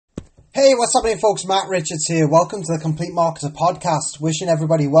Hey, what's happening, folks? Matt Richards here. Welcome to the Complete Marketer podcast. Wishing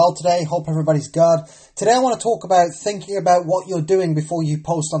everybody well today. Hope everybody's good. Today I want to talk about thinking about what you're doing before you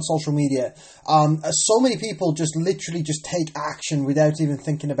post on social media. So many people just literally just take action without even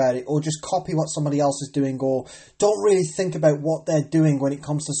thinking about it, or just copy what somebody else is doing, or don't really think about what they're doing when it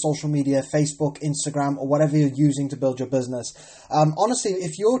comes to social media, Facebook, Instagram, or whatever you're using to build your business. Honestly,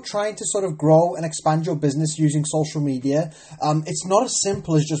 if you're trying to sort of grow and expand your business using social media, it's not as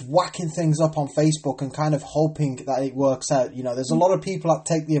simple as just whacking things up on Facebook and kind of hoping that it works out. You know, there's a lot of people that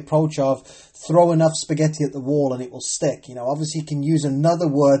take the approach of throw enough spaghetti at the wall and it will stick. You know, obviously you can use another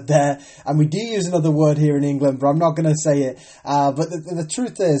word there, and we do use another word here in England, but I'm not going to say it. But the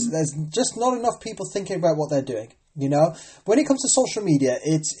truth is, there's just not enough people thinking about what they're doing. You know, when it comes to social media,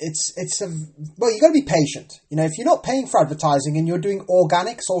 you got to be patient. You know, if you're not paying for advertising and you're doing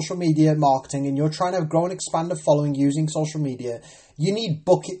organic social media marketing and you're trying to grow and expand a following using social media, you need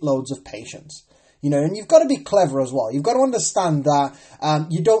bucket loads of patience. You know, and you've got to be clever as well. You've got to understand that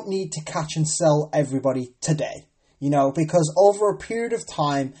you don't need to catch and sell everybody today. You know, because over a period of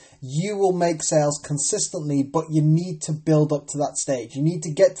time, you will make sales consistently, but you need to build up to that stage. You need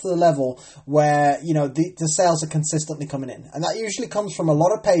to get to the level where, you know, the sales are consistently coming in. And that usually comes from a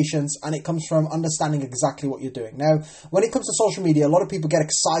lot of patience, and it comes from understanding exactly what you're doing. Now, when it comes to social media, a lot of people get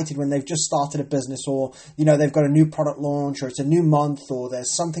excited when they've just started a business, or, you know, they've got a new product launch, or it's a new month, or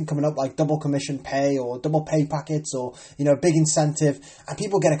there's something coming up like double commission pay or double pay packets, or, you know, big incentive, and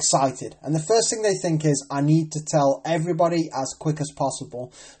people get excited. And the first thing they think is, I need to tell everybody as quick as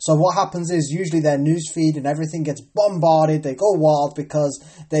possible. So what happens is usually their newsfeed and everything gets bombarded. They go wild because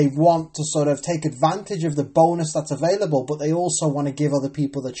they want to sort of take advantage of the bonus that's available, but they also want to give other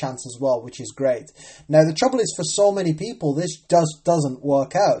people the chance as well, which is great. Now, the trouble is, for so many people, this doesn't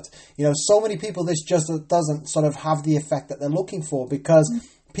work out. You know, so many people, this just doesn't sort of have the effect that they're looking for, because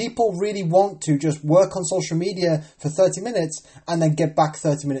people really want to just work on social media for 30 minutes and then get back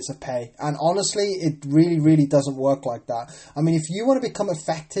 30 minutes of pay. And honestly, it really, really doesn't work like that. I mean, if you want to become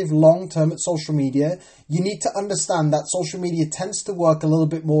effective long-term at social media, you need to understand that social media tends to work a little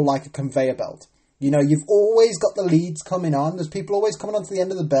bit more like a conveyor belt. You know, you've always got the leads coming on. There's people always coming onto the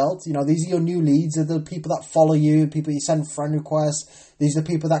end of the belt. You know, these are your new leads. They're the people that follow you, people you send friend requests. These are the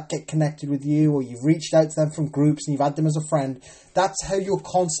people that get connected with you, or you've reached out to them from groups and you've had them as a friend. That's how you're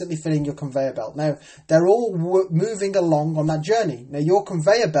constantly filling your conveyor belt. Now, they're all moving along on that journey. Now, your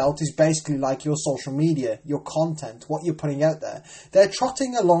conveyor belt is basically like your social media, your content, what you're putting out there. They're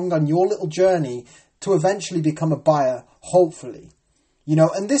trotting along on your little journey to eventually become a buyer, hopefully. You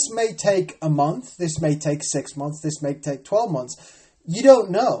know, and this may take a month, this may take 6 months, this may take 12 months. You don't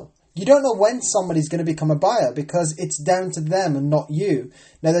know. You don't know when somebody's going to become a buyer, because it's down to them and not you.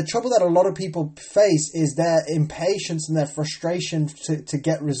 Now, the trouble that a lot of people face is their impatience and their frustration to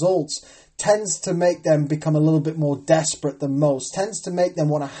get results tends to make them become a little bit more desperate than most, tends to make them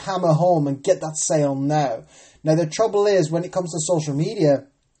want to hammer home and get that sale now. Now, the trouble is, when it comes to social media,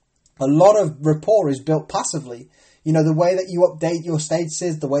 a lot of rapport is built passively. You know, the way that you update your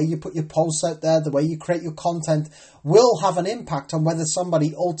statuses, the way you put your posts out there, the way you create your content will have an impact on whether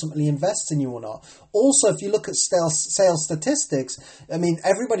somebody ultimately invests in you or not. Also, if you look at sales statistics, I mean,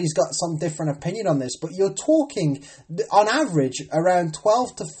 everybody's got some different opinion on this, but you're talking, on average, around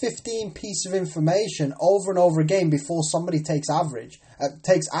 12 to 15 pieces of information over and over again before somebody takes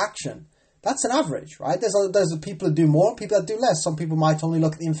action. That's an average, right? There's people that do more, people that do less. Some people might only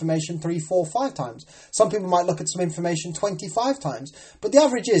look at the information 3, 4, 5 times. Some people might look at some information 25 times. But the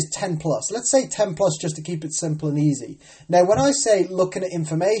average is 10 plus. Let's say 10 plus just to keep it simple and easy. Now, when I say looking at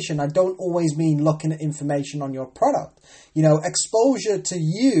information, I don't always mean looking at information on your product. You know, exposure to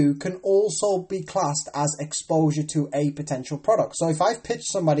you can also be classed as exposure to a potential product. So if I've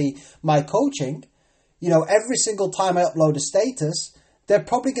pitched somebody my coaching, you know, every single time I upload a status, they're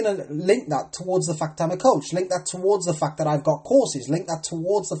probably going to link that towards the fact I'm a coach, link that towards the fact that I've got courses, link that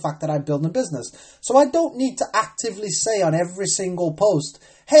towards the fact that I'm building a business. So I don't need to actively say on every single post,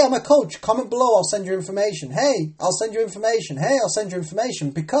 hey, I'm a coach, comment below, I'll send you information. Hey, I'll send you information. Hey, I'll send you information.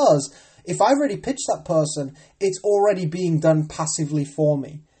 Because if I've already pitched that person, it's already being done passively for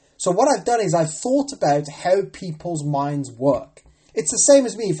me. So what I've done is I've thought about how people's minds work. It's the same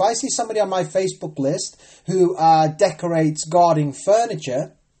as me. If I see somebody on my Facebook list who decorates gardening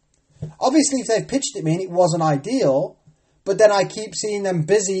furniture, obviously if they've pitched it me and it wasn't ideal, but then I keep seeing them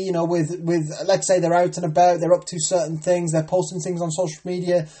busy, you know, with let's say they're out and about, they're up to certain things, they're posting things on social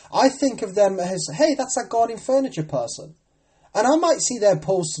media, I think of them as, hey, that's that gardening furniture person. And I might see their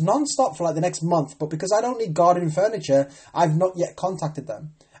posts non-stop for like the next month, but because I don't need gardening furniture, I've not yet contacted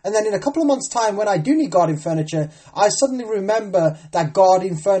them. And then in a couple of months' time, when I do need garden furniture, I suddenly remember that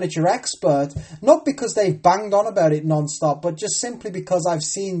garden furniture expert, not because they've banged on about it non-stop, but just simply because I've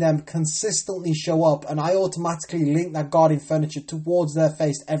seen them consistently show up, and I automatically link that garden furniture towards their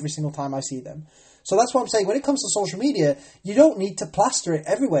face every single time I see them. So that's what I'm saying. When it comes to social media, you don't need to plaster it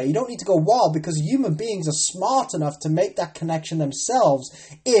everywhere. You don't need to go wild, because human beings are smart enough to make that connection themselves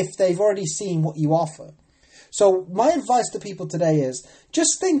if they've already seen what you offer. So my advice to people today is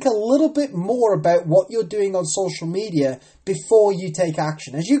just think a little bit more about what you're doing on social media before you take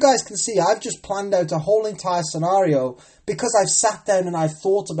action. As you guys can see, I've just planned out a whole entire scenario because I've sat down and I've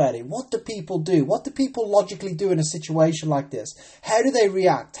thought about it. What do people do? What do people logically do in a situation like this? How do they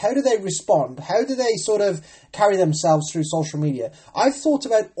react? How do they respond? How do they sort of carry themselves through social media? I've thought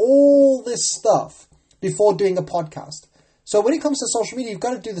about all this stuff before doing a podcast. So when it comes to social media, you've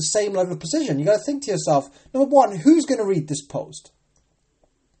got to do the same level of precision. You've got to think to yourself, number one, who's going to read this post?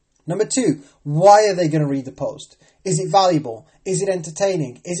 Number two, why are they going to read the post? Is it valuable? Is it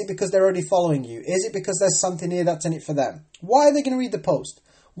entertaining? Is it because they're already following you? Is it because there's something here that's in it for them? Why are they going to read the post?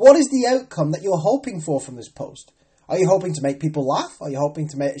 What is the outcome that you're hoping for from this post? Are you hoping to make people laugh? Are you hoping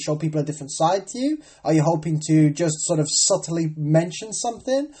to show people a different side to you? Are you hoping to just sort of subtly mention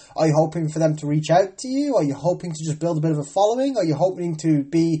something? Are you hoping for them to reach out to you? Are you hoping to just build a bit of a following? Are you hoping to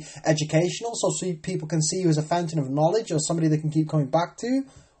be educational so people can see you as a fountain of knowledge or somebody they can keep coming back to?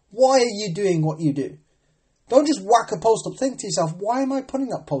 Why are you doing what you do? Don't just whack a post up. Think to yourself, why am I putting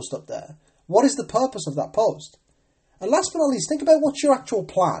that post up there? What is the purpose of that post? And last but not least, think about what's your actual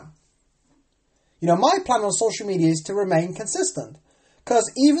plan. You know, my plan on social media is to remain consistent.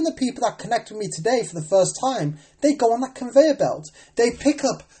 Because even the people that connect with me today for the first time, they go on that conveyor belt. They pick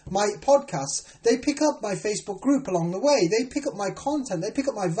up my podcasts. They pick up my Facebook group along the way. They pick up my content. They pick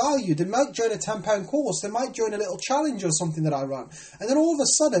up my value. They might join a £10 course. They might join a little challenge or something that I run. And then all of a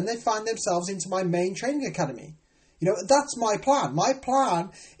sudden, they find themselves into my main training academy. You know, that's my plan. My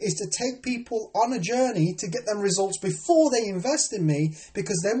plan is to take people on a journey to get them results before they invest in me,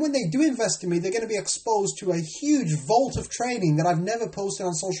 because then when they do invest in me, they're going to be exposed to a huge vault of training that I've never posted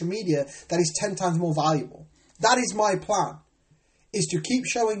on social media that is 10 times more valuable. That is my plan, is to keep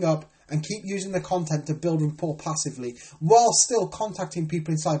showing up and keep using the content to build rapport passively while still contacting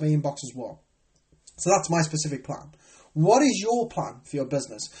people inside my inbox as well. So that's my specific plan. What is your plan for your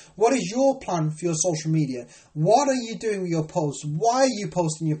business? What is your plan for your social media? What are you doing with your posts? Why are you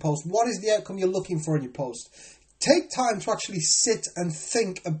posting your posts? What is the outcome you're looking for in your post? Take time to actually sit and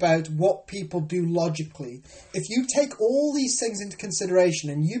think about what people do logically. If you take all these things into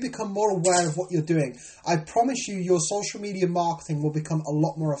consideration and you become more aware of what you're doing, I promise you your social media marketing will become a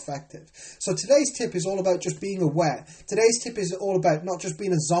lot more effective. So today's tip is all about just being aware. Today's tip is all about not just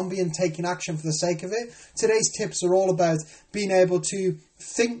being a zombie and taking action for the sake of it. Today's tips are all about being able to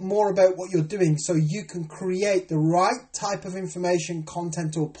think more about what you're doing so you can create the right type of information,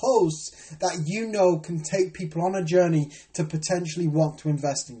 content or posts that you know can take people on a journey to potentially want to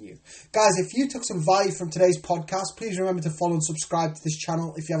invest in you. Guys, if you took some value from today's podcast, please remember to follow and subscribe to this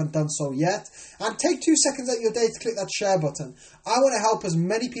channel if you haven't done so yet. And take 2 seconds out of your day to click that share button. I want to help as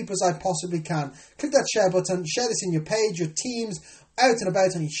many people as I possibly can. Click that share button, share this in your page, your teams, out and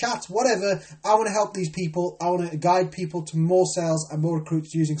about on your chats, whatever. I want to help these people. I want to guide people to more sales and more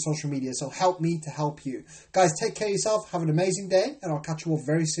recruits using social media. So help me to help you. Guys, take care of yourself. Have an amazing day. And I'll catch you all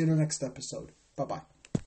very soon in the next episode. Bye-bye.